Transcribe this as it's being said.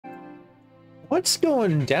What's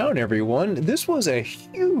going down, everyone? This was a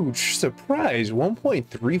huge surprise.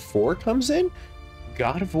 1.34 comes in?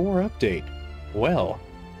 God of War update. Well,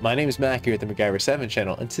 my name is Mac here at the MacGyver7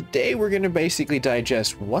 channel, and today we're going to basically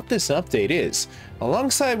digest what this update is.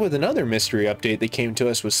 Alongside with another mystery update that came to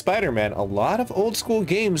us with Spider-Man, a lot of old school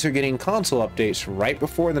games are getting console updates right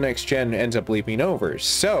before the next gen ends up leaping over.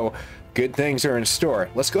 So, good things are in store.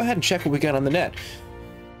 Let's go ahead and check what we got on the net.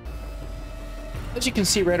 As you can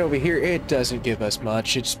see right over here, it doesn't give us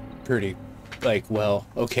much. It's pretty, well,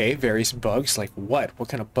 okay, various bugs. Like what? What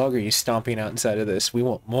kind of bug are you stomping out inside of this? We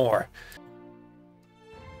want more.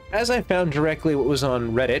 As I found directly what was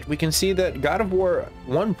on Reddit, we can see that God of War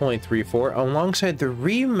 1.34 alongside the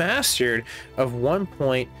remastered of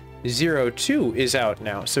 1.02 is out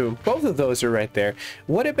now. So both of those are right there.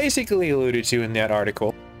 What it basically alluded to in that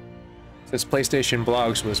article, since PlayStation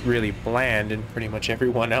blogs was really bland and pretty much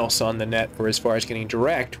everyone else on the net for as far as getting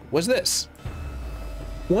direct, was this.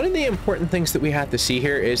 One of the important things that we have to see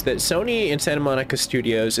here is that Sony and Santa Monica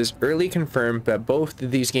Studios is early confirmed that both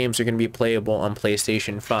of these games are going to be playable on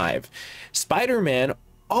PlayStation 5. Spider-Man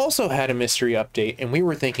also had a mystery update, and we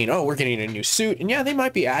were thinking, oh, we're getting a new suit, and yeah, they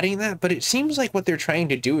might be adding that, but it seems like what they're trying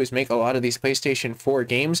to do is make a lot of these PlayStation 4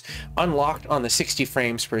 games unlocked on the 60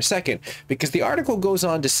 frames per second, because the article goes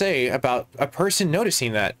on to say about a person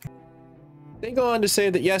noticing that. They go on to say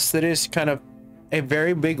that yes, that is kind of a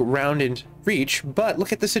very big rounded reach, but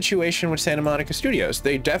look at the situation with Santa Monica Studios.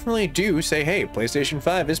 They definitely do say, hey, PlayStation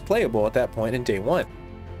 5 is playable at that point in day one.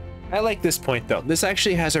 I like this point though. This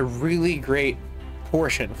actually has a really great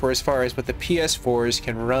portion for as far as what the PS4s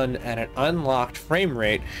can run at an unlocked frame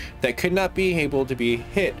rate that could not be able to be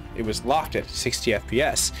hit. It was locked at 60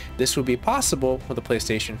 FPS. This would be possible with the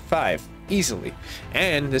PlayStation 5 easily,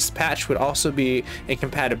 and this patch would also be a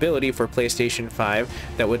compatibility for PlayStation 5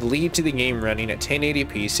 that would lead to the game running at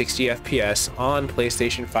 1080p 60 FPS on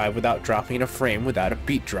PlayStation 5 without dropping a frame, without a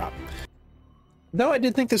beat drop. Though I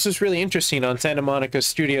did think this was really interesting on Santa Monica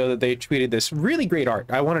Studio that they tweeted this really great art.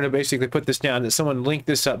 I wanted to basically put this down, that someone linked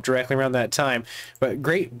this up directly around that time. But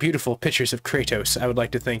great, beautiful pictures of Kratos, I would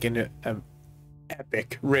like to think, in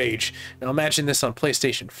epic rage. Now imagine this on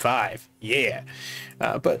PlayStation 5. Yeah.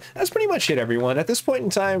 But that's pretty much it, everyone. At this point in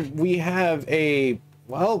time, we have a,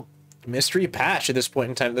 well, mystery patch at this point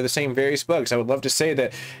in time. They're the same various bugs. I would love to say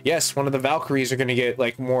that yes, one of the Valkyries are going to get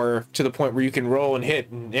like more to the point where you can roll and hit,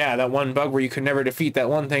 and yeah, that one bug where you could never defeat that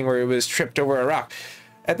one thing where it was tripped over a rock.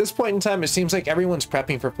 At this point in time, it seems like everyone's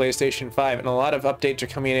prepping for PlayStation 5, and a lot of updates are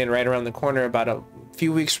coming in right around the corner, about a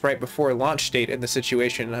few weeks right before launch date in the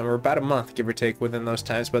situation. We're about a month, give or take, within those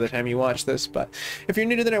times by the time you watch this. But if you're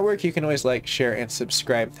new to the network, you can always like, share, and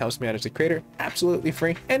subscribe. It helps me out as a creator, absolutely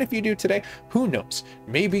free. And if you do today, who knows,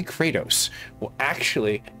 maybe Kratos will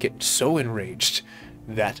actually get so enraged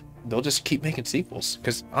that they'll just keep making sequels.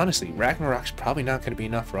 Because honestly, Ragnarok's probably not going to be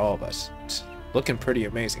enough for all of us. It's looking pretty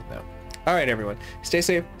amazing though. All right, everyone, stay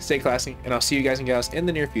safe, stay classy, and I'll see you guys and gals in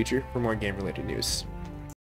the near future for more game-related news.